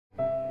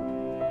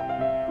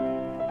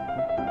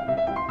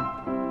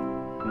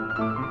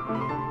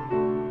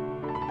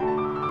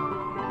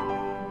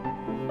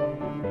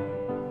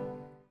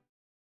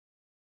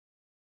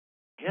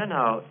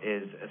now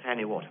is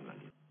Fanny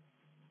Waterman.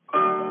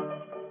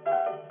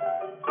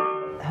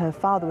 Her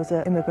father was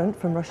an immigrant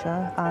from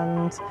Russia,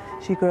 and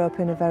she grew up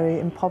in a very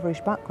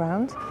impoverished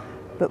background,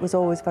 but was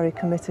always very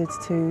committed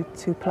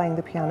to playing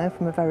the piano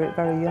from a very,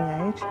 very young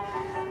age.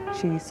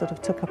 She sort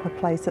of took up a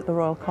place at the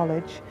Royal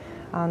College,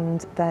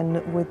 and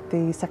then with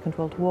the Second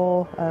World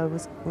War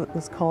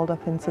was called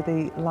up into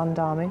the Land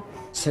Army.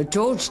 So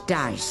George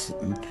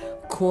Dyson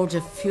called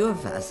a few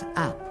of us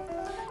up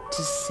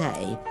to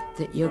say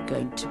that you're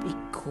going to be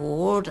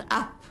called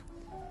up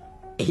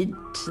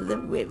into the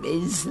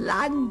Women's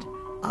Land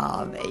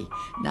Army.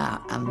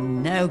 Now,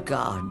 I'm no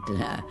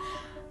gardener,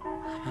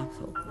 and I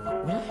thought,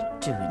 what will I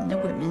do in the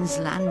Women's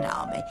Land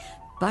Army?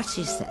 But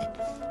he said,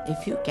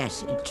 if you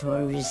get into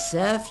a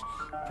reserved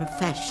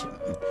profession,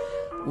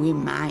 we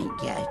might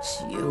get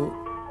you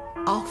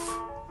off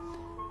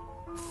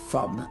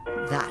from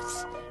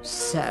that.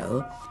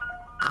 So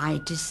I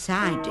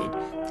decided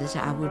that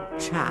I would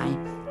try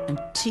and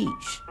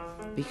teach,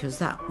 because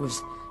that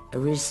was a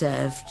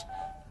reserved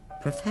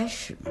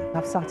profession.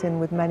 I've sat in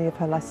with many of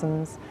her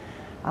lessons,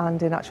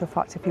 and in actual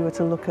fact, if you were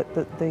to look at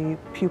the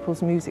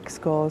pupils' music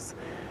scores,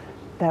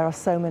 there are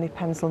so many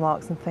pencil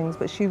marks and things,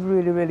 but she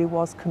really, really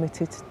was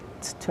committed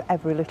to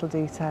every little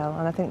detail,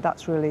 and I think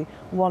that's really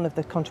one of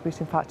the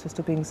contributing factors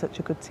to being such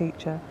a good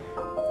teacher.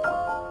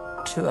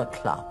 2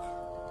 o'clock.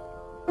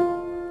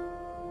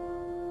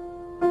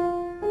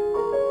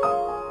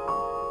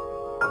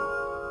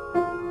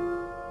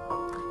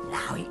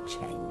 Now it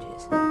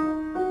changes.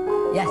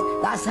 Yes,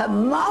 that's a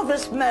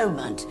marvellous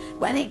moment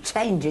when it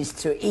changes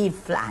to E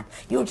flat.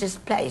 You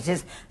just play it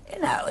as, you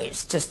know,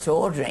 it's just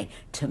ordinary.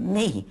 To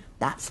me,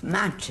 that's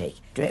magic.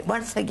 Do it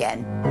once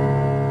again.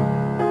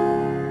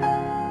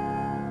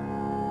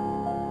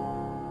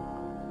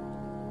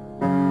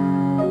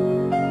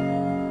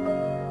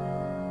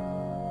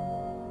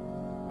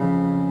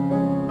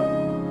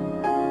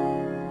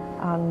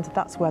 And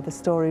that's where the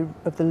story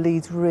of the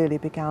Leeds really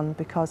began,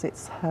 because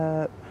it's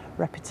her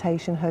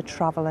reputation, her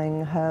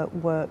travelling, her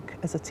work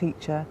as a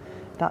teacher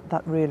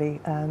that really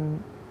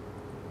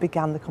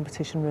began the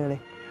competition, really.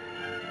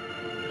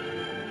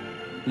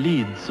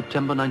 Leeds,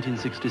 September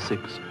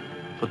 1966.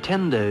 For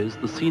 10 days,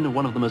 the scene of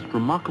one of the most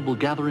remarkable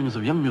gatherings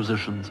of young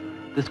musicians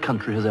this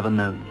country has ever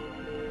known.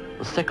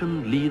 The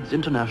second Leeds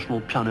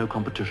International Piano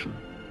Competition.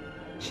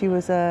 She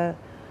was a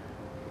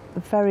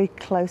very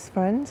close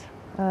friend.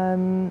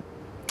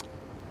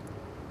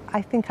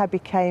 I think I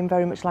became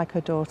very much like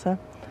her daughter,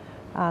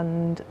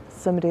 and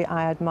somebody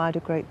I admired a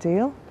great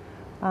deal,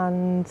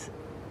 and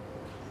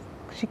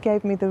she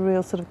gave me the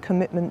real sort of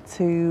commitment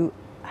to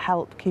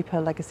help keep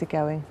her legacy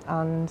going.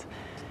 And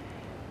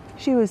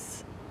she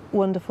was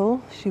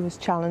wonderful, she was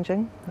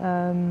challenging,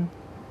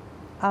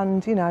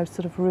 and you know,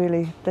 sort of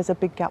really, there's a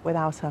big gap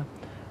without her,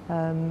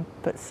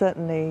 but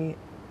certainly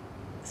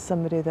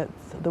somebody that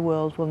the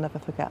world will never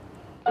forget.